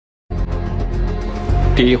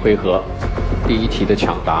第一回合，第一题的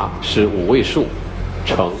抢答是5位数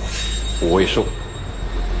乘5位数。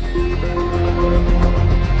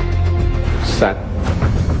3、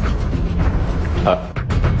2、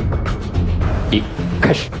1，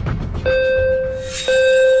开始。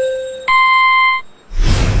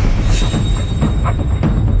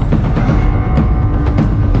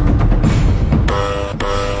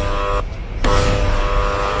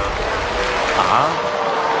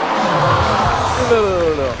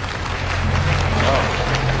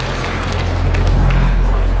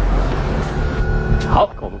好，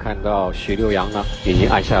我们看到徐六阳呢已经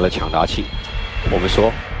按下了抢答器。我们说，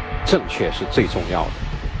正确是最重要的，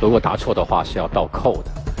如果答错的话是要倒扣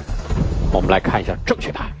的。我们来看一下正确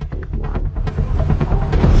答案。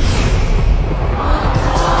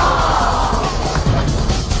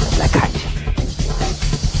来看一下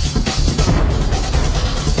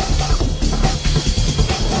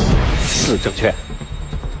，4正确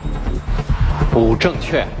，5正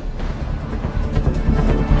确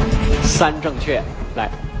，3正确，来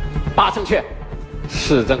，8正确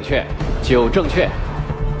，4正确，9正确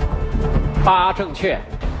，8正确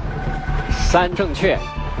，3正确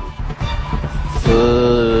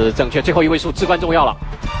，4正确，最后一位数至关重要了。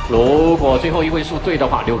如果最后一位数对的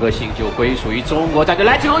话，6颗星就归属于中国战队。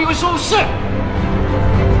来，最后一位数是。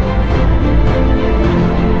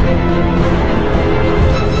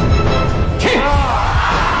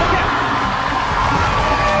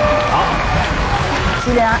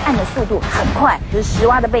徐良按的速度很快，就是石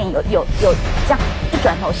蛙的背影有这样一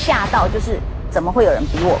转头吓到，就是怎么会有人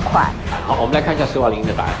比我快？好，我们来看一下施瓦林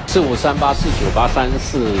的答案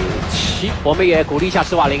：4538498347。我们也鼓励一下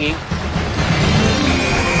施瓦林赢。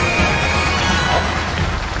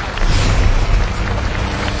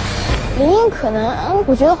林英可能，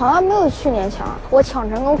我觉得好像没有去年强，我抢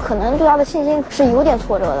成功，可能对他的信心是有点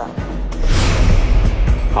挫折的。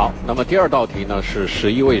好，那么第二道题呢是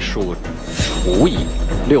11位数除以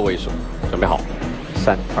6位数，准备好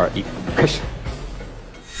，3、2、1，开始。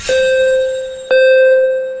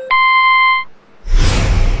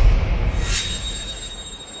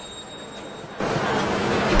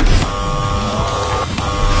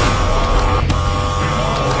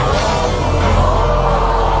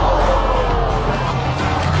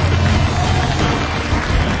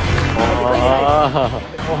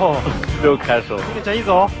哦，又开始了。这一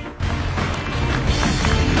走。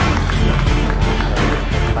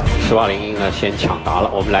1801呢先抢答了，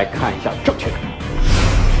我们来看一下正确的。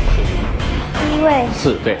第一位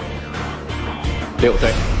4对，6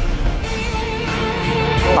对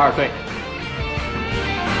，2对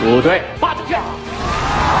，5对，8正确。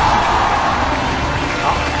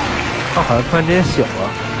好，他好像突然之间醒了，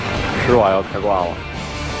施瓦要开挂了。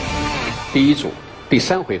第一组第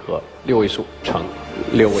3回合6位数乘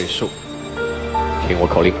6位数，听我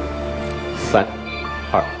口令，3、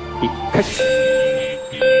2、1，开始。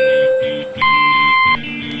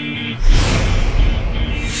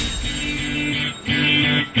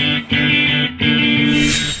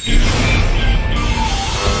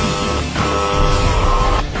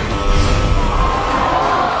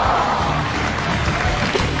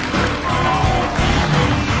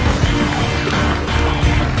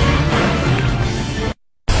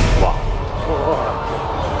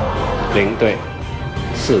0对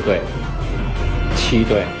，4对，7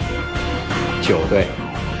对，9对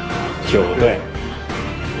，9对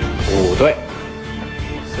，5对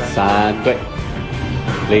，3对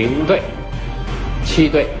，0对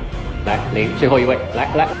，7对，来0，最后一位，来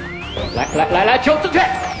9正确。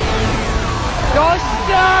我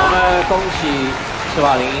们恭喜1801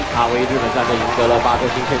为日本战队赢得了8颗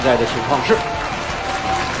星。现在的情况是。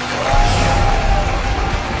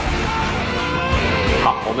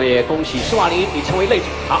我们也恭喜施瓦林，你成为类组。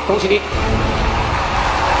好，恭喜你。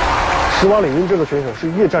施瓦林这个选手是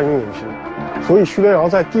越战越有型，所以徐连瑶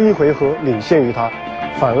在第1回合领先于他，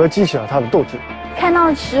反而激起了他的斗志。看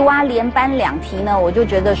到石蛙连扳2题呢，我就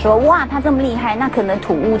觉得说，哇，他这么厉害，那可能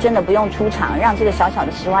土屋真的不用出场，让这个小小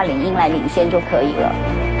的石蛙林英来领先就可以了。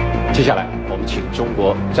接下来，我们请中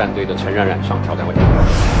国战队的陈冉冉上挑战位。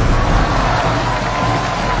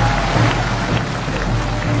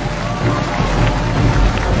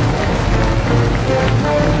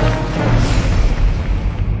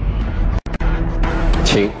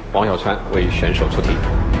请王小川为选手出题。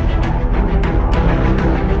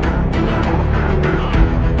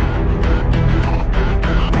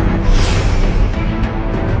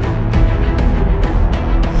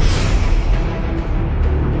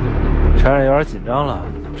陈冉有点紧张了。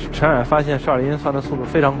陈冉发现邵林算的速度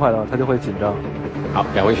非常快的话，他就会紧张。好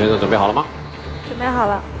，2位选手准备好了吗？准备好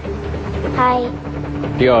了。嗨。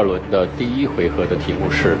第2轮的第1回合的题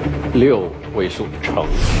目是6位数乘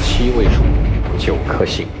7位数，9颗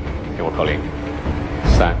星。给我口令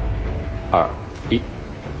：3、2、1，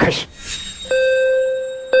开始。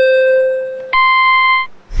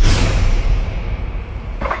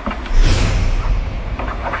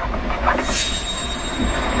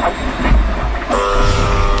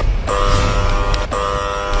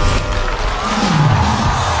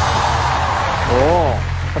哦，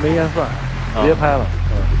他没验算，直接拍了。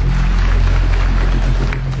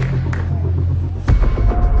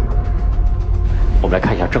我们来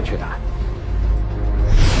看一下正确答案。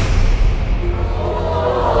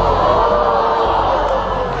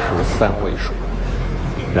13位数。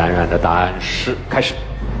冉冉的答案是开始。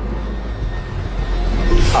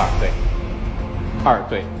2对，2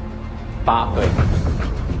对，8对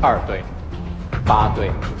，2对，8对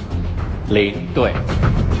，0对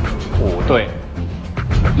，5对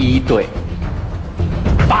，1对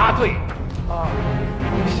，8对，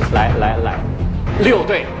来，6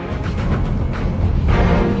对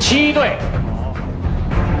，7对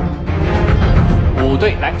，5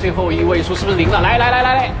对，来最后1位数是不是0了？来，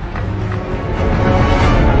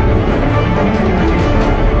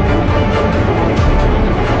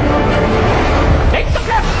哎，正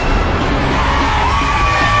确。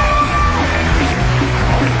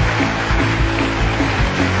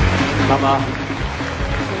那么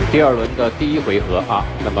第2轮的第1回合啊，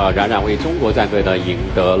那么冉冉为中国战队呢赢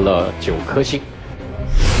得了9颗星。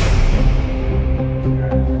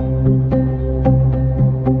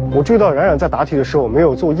我注意到冉冉在答题的时候没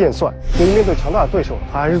有做验算，因为面对强大的对手，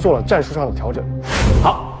他还是做了战术上的调整。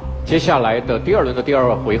好，接下来的第2轮的第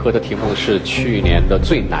2回合的题目是去年的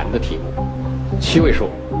最难的题目，7位数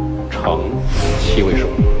乘7位数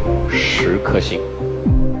，10颗星。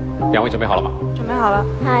2位准备好了吗？准备好了。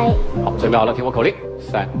嗨。好，准备好了，听我口令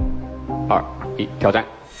：3、2、1，挑战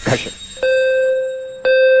开始。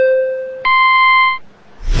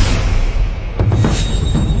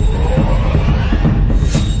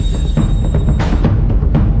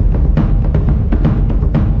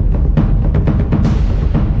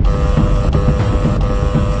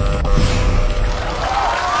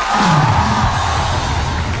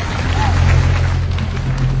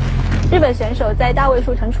日本选手在大位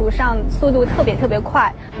数乘除上速度特别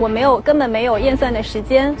快，我根本没有验算的时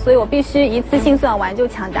间，所以我必须一次性算完就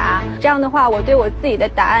抢答。这样的话，我对我自己的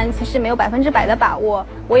答案其实没有100%的把握，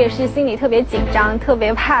我也是心里特别紧张，特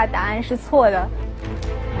别怕答案是错的。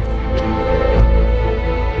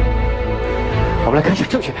我们来看一下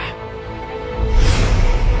正确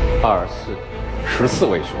答案，14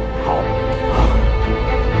位数。好，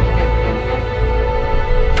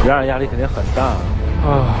冉冉压力肯定很大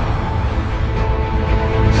啊。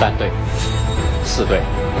3对，4对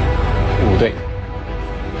，5对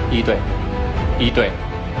，1对，1对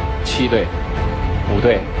，7对，5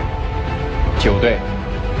对，9对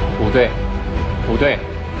，5对，5对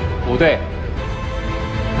，5对。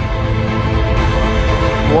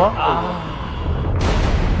我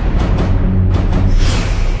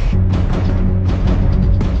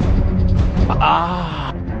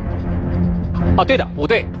哦，对的，5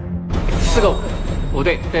对，4个5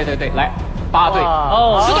对，对，来8对，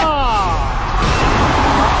哦，4对。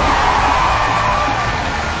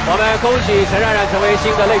我们恭喜陈冉冉成为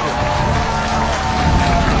新的擂主。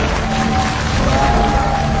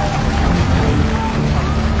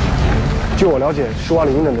据我了解，施瓦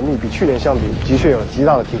里英的能力比去年相比的确有了极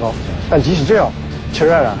大的提高，但即使这样，陈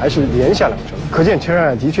冉冉还是连下2胜，可见陈冉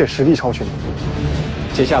冉的确实力超群。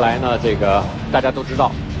接下来呢，大家都知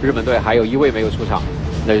道，日本队还有1位没有出场，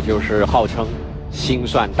那就是号称心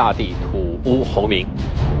算大帝土屋宏明。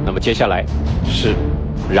那么接下来是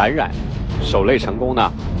冉冉守擂成功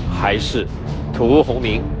呢，还是土屋宏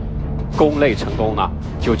明攻擂成功呢？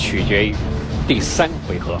就取决于第3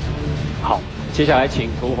回合。好，接下来请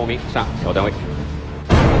土屋宏明上挑战位。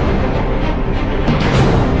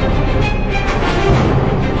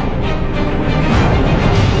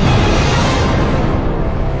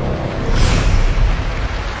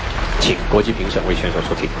请国际评审为选手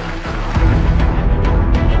出题。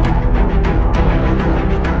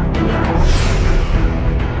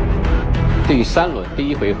第3轮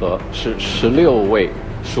第1回合是16位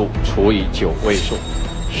数除以9位数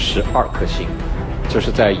，12颗星，这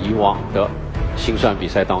是在以往的心算比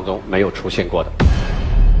赛当中没有出现过的。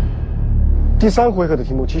第3回合的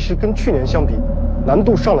题目其实跟去年相比，难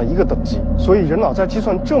度上了1个等级，所以人脑在计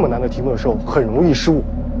算这么难的题目的时候，很容易失误。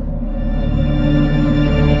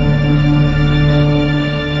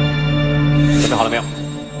准备好了没有？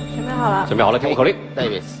准备好了。准备好了，听我口令。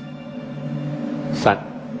3、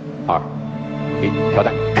2、1，挑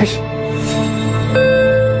战开始。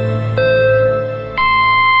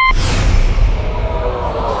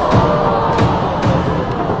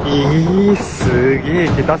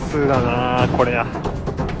下手だなこれや。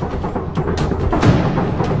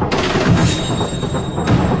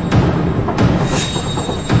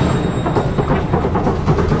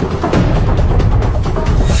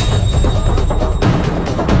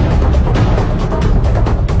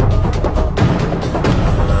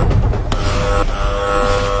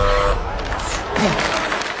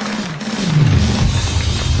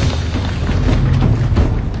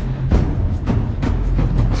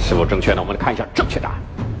是否正确呢？我们来看一下正确答案。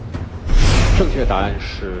正确答案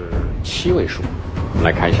是7位数。我们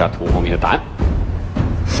来看一下涂红明的答案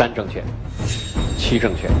：3正确，7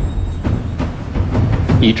正确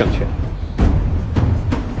，1正确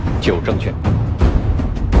，9正确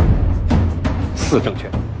，4正确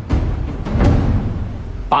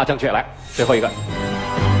，8正确。来，最后一个。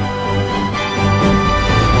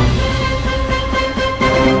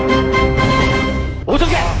5正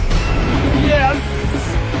确。Yes。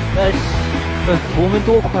涂红明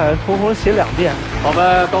多快，涂红写2遍。我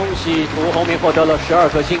们恭喜涂红明获得了12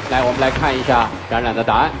颗星。来，我们来看一下冉冉的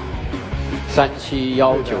答案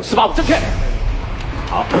：3719485，正确。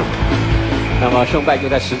好，那么胜败就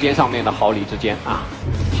在时间上面的毫厘之间啊。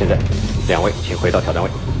现在2位请回到挑战位。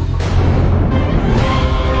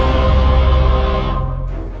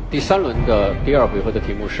第3轮的第2回合的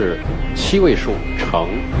题目是7位数乘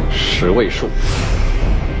10位数。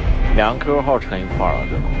2个QQ号乘一块了，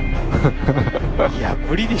这种。いや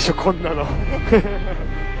無理でしょこんなの。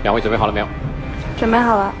2位准备好了没有？准备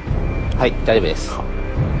好了。はい、大丈夫です。好，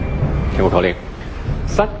听我口令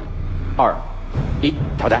，3、2、1，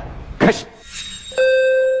挑战开始。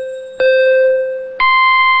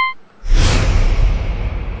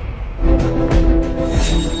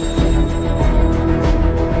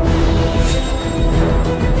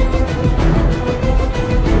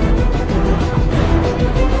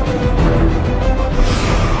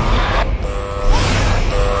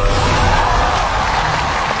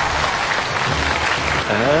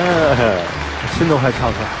心都快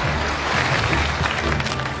跳出来。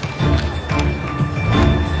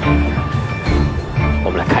我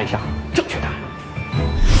们来看一下正确答案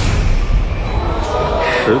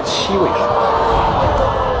：17位数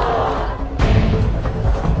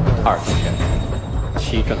，2正确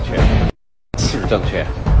，7正确，4正确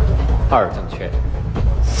，2正确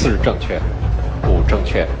，4正确，5正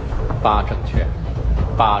确，8正确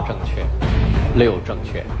，8正确，6正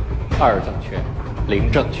确，2正确，0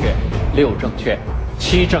正确，6正确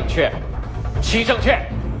，7正确，7正确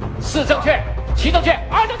，4正确，7正确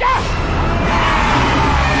，2正确。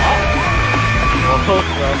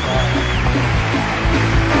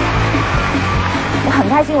我很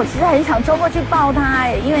开心，我其实很想冲过去抱他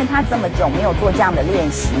哎，因为他这么久没有做这样的练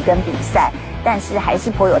习跟比赛，但是还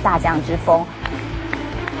是颇有大将之风。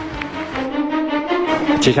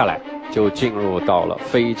接下来就进入到了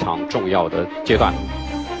非常重要的阶段，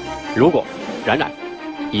如果冉冉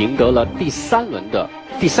赢得了第3轮的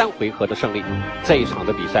第3回合的胜利，这一场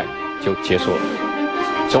的比赛就结束了，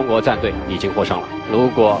中国战队已经获胜了。如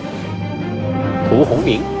果涂红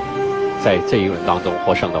明在这一轮当中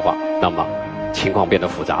获胜的话，那么情况变得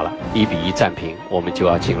复杂了，1比1战平，我们就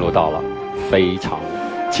要进入到了非常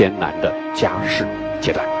艰难的加时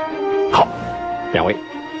阶段。好，2位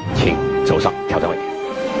请走上挑战位。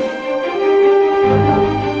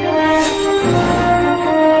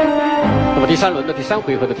那么第3轮的第3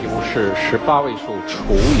回合的题目是18位数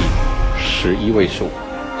除以11位数，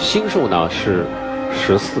星数呢是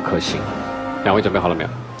14颗星。2位准备好了没有？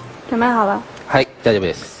准备好了。はい、大丈夫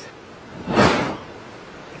です。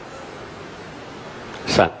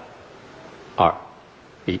3、2、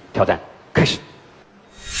1，挑战开始。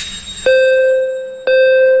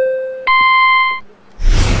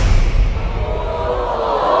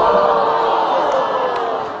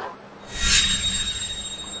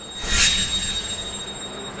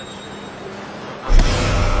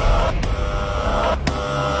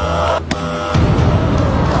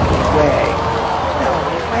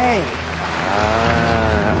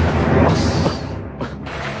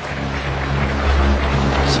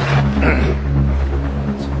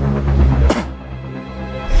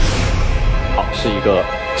是一个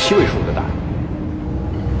7位数的答案。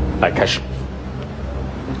来，开始。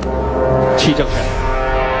7正确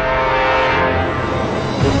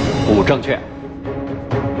，5正确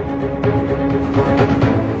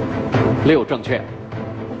，6正确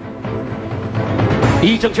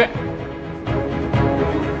，1正确。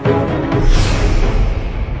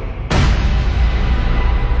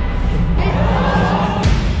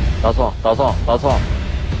答错，答错，答错。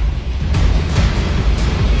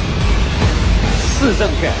4正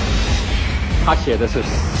确，他写的是4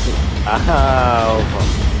啊。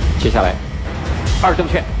接下来2正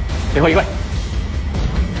确，最后一位。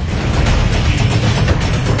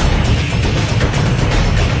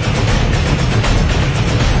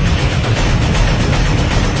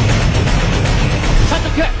3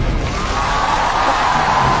正确。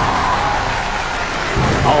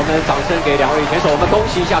好，我们掌声给2位选手，我们恭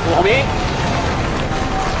喜一下朱宏明。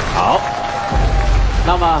好，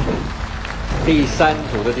那么第3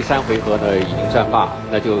组的第3回合呢已经战罢，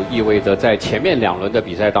那就意味着在前面2轮的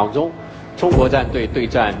比赛当中，中国战队对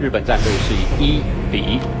战日本战队是以1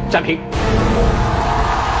比1战平。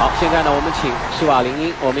好，现在呢我们请施瓦林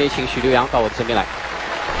英，我们也请许刘洋到我的身边来。